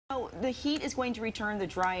Oh, the heat is going to return. The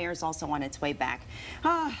dry air is also on its way back.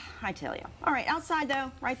 I tell you. All right, outside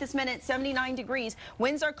though, right this minute, 79 degrees.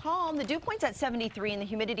 Winds are calm. The dew point's at 73 and the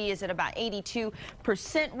humidity is at about 82%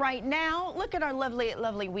 right now. Look at our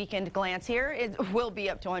lovely weekend glance here. It will be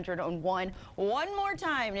up to 101 one more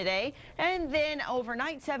time today. And then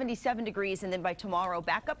overnight, 77 degrees. And then by tomorrow,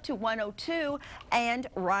 back up to 102 and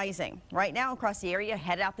rising. Right now across the area,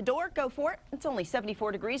 head out the door. Go for it. It's only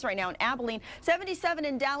 74 degrees right now in Abilene, 77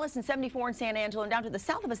 in Dallas, and 74 in San Angelo, and down to the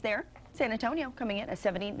south of us there, San Antonio coming in at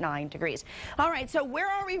 79 degrees. All right, so where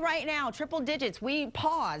are we right now? Triple digits. We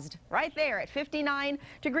paused right there at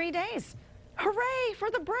 59-degree days. Hooray for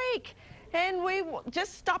the break. And we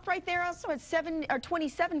just stopped right there also at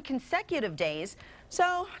 27 consecutive days.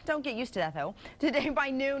 So don't get used to that, though. Today by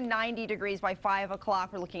noon, 90 degrees. By 5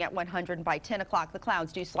 o'clock, we're looking at 100. And by 10 o'clock, the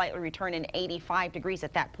clouds do slightly return in 85 degrees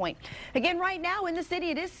at that point. Again, right now in the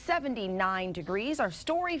city, it is 79 degrees. Our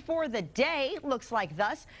story for the day looks like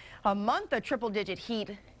thus. A month of triple-digit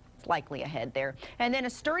heat likely ahead there. And then a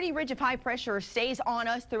sturdy ridge of high pressure stays on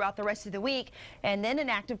us throughout the rest of the week. And then an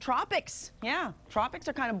active tropics. Yeah, tropics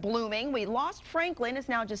are kind of blooming. We lost Franklin. It's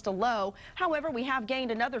now just a low. However, we have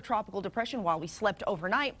gained another tropical depression while we slept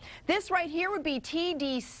overnight. This right here would be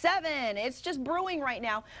TD7. It's just brewing right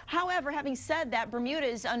now. However, having said that, Bermuda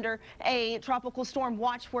is under a tropical storm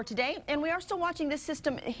watch for today. And we are still watching this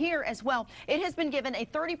system here as well. It has been given a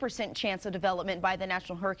 30% chance of development by the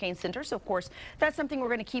National Hurricane Center. So, of course, that's something we're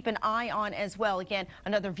going to keep an eye on as well. Again,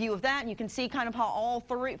 another view of that, and you can see kind of how all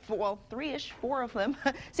four of them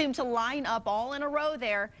seem to line up all in a row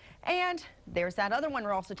there. And there's that other one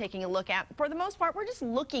we're also taking a look at. For the most part, we're just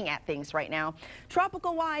looking at things right now.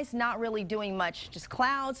 Tropical wise, not really doing much, just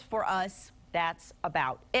clouds for us. That's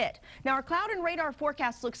about it. Now, our cloud and radar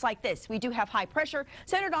forecast looks like this. We do have high pressure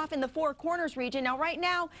centered off in the Four Corners region. Now, right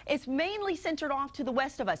now, it's mainly centered off to the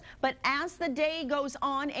west of us. But as the day goes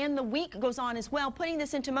on and the week goes on as well, putting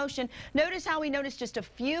this into motion, notice how we notice just a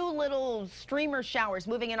few little streamer showers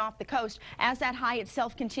moving in off the coast as that high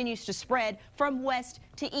itself continues to spread from west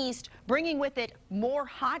to east, bringing with it more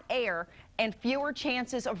hot air and fewer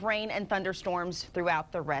chances of rain and thunderstorms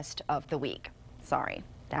throughout the rest of the week. Sorry.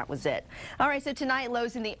 That was it. All right, so tonight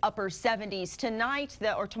lows in the upper 70s. Tonight,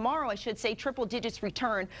 or tomorrow, I should say, triple digits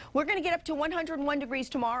return. We're going to get up to 101 degrees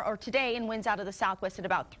tomorrow or today, and winds out of the southwest at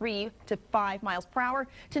about 3 to 5 miles per hour.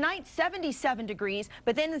 Tonight, 77 degrees,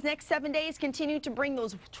 but then the next 7 days continue to bring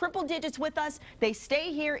those triple digits with us. They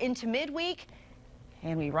stay here into midweek,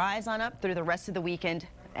 and we rise on up through the rest of the weekend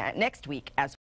next week as well.